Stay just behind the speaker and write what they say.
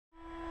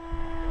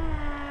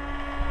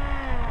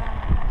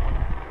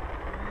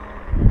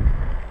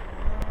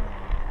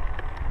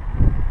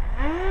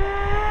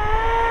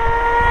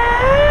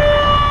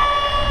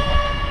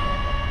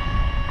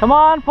Come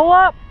on, pull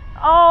up.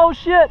 Oh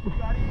shit. You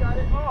got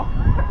it. Oh.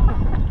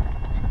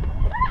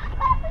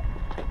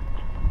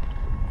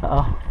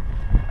 Uh-oh.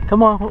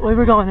 Come on, where are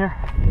we going here?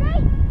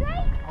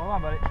 Hold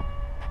on, buddy.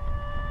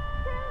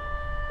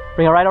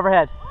 Bring it right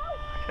overhead.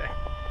 Okay.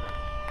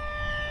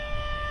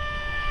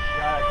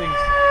 Yeah, that thing's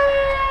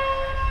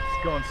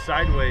going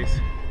sideways.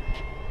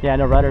 Yeah,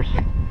 no rudders.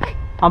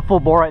 I'm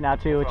full bore right now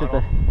too, which is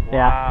the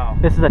wow.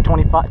 This is a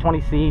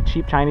 20C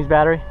cheap Chinese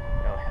battery. No,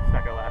 it's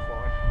not gonna last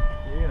long.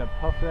 You're gonna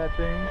puff that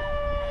thing.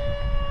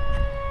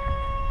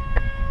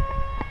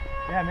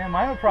 Yeah, man,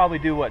 mine would probably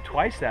do what,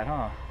 twice that,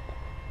 huh?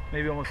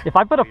 Maybe almost. If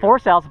I put a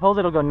force out, suppose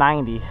it'll go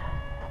 90. I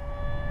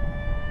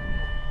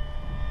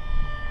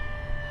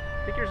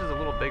think yours is a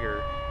little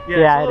bigger.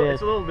 Yeah,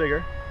 it's a little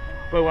bigger.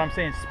 But what I'm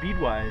saying,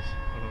 speed-wise,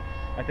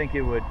 I think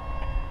it would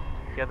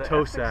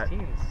toast that.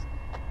 F-16's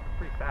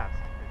pretty fast.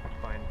 It's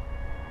fine.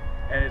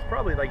 And it's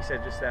probably, like you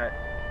said, just that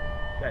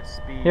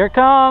speed. Here it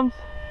comes.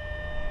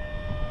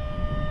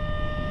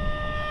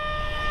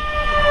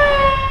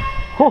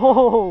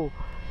 Oh,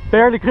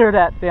 barely cleared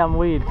that damn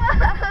weed.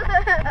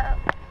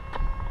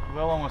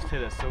 Will almost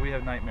hit us, so we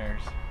have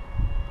nightmares.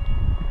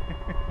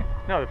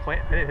 No, the plane,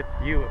 I didn't hit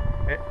you.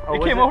 It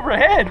came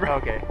overhead, bro.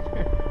 Okay.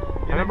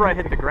 I remember I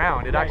hit the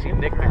ground. It actually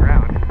nicked the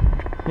ground.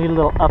 Need a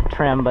little up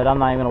trim, but I'm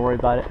not even gonna worry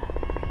about it.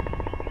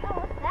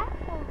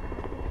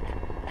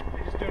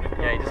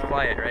 Yeah, you just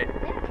fly it, right?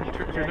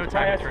 There's no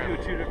time to trim.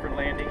 Do 2 different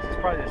landings. It's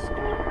probably the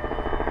school.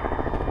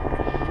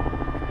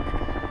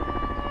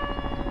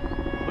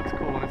 Looks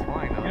cool when it's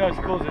flying, though. You know what's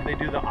cool is that they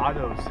do the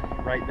autos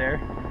right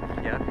there.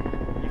 Yeah.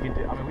 You can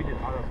do. I mean, we did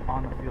autos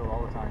on the field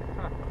all the time.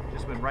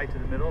 Just went right to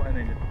the middle and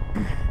then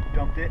just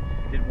dumped it.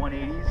 Did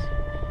 180s.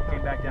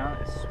 Came back down.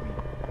 It's sweet.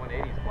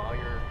 180s while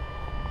you're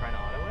trying to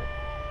auto it.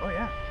 Oh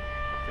yeah.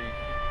 So you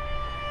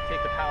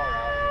take the power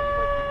out and then you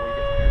like before you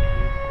get to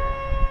airspeed.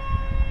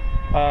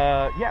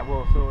 Yeah.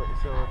 Well, so if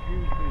you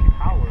lose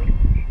power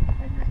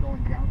and you're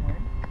going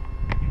downwind,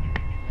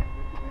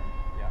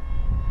 yeah,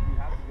 you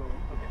have to go in.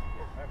 Okay.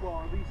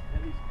 Well, at least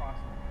cross.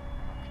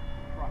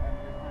 I mean,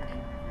 there's 180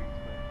 degrees,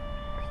 but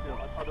still.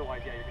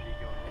 Otherwise, yeah, you're gonna be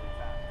going really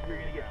fast. You're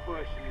gonna get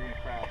pushed and you're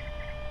gonna crash.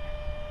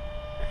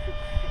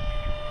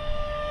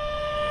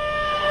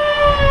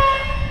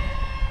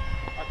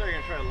 I thought you were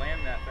gonna try to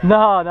land that fast. No.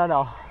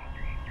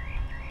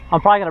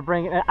 I'm probably gonna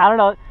bring it. I don't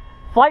know.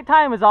 Flight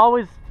time is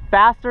always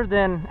faster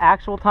than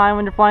actual time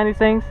when you're flying these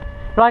things.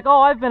 You're like,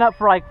 oh, I've been up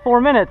for like 4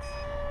 minutes.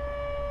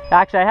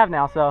 Actually, I have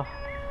now, so.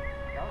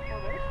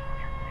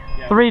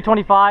 Yeah.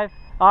 3:25.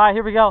 All right,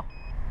 here we go.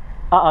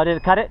 Uh-oh, did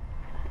it cut it?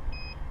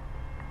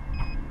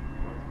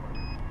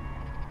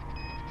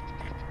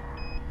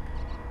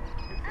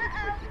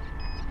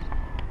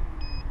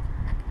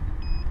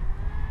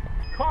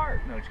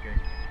 Car. No, just kidding.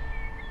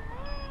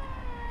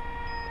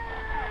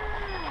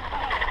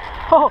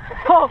 Oh.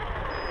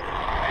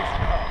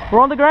 We're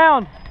on the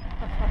ground.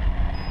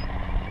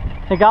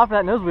 Thank God for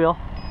that nose wheel.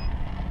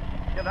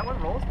 Yeah, that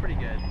one rolls pretty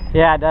good.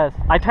 Yeah, it does.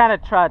 I kind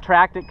of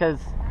tracked it because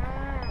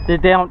they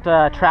don't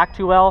track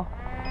too well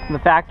in the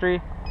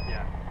factory.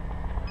 Yeah.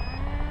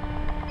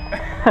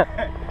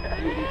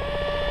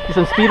 Do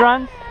some speed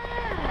runs.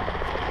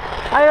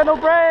 I had no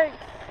brakes.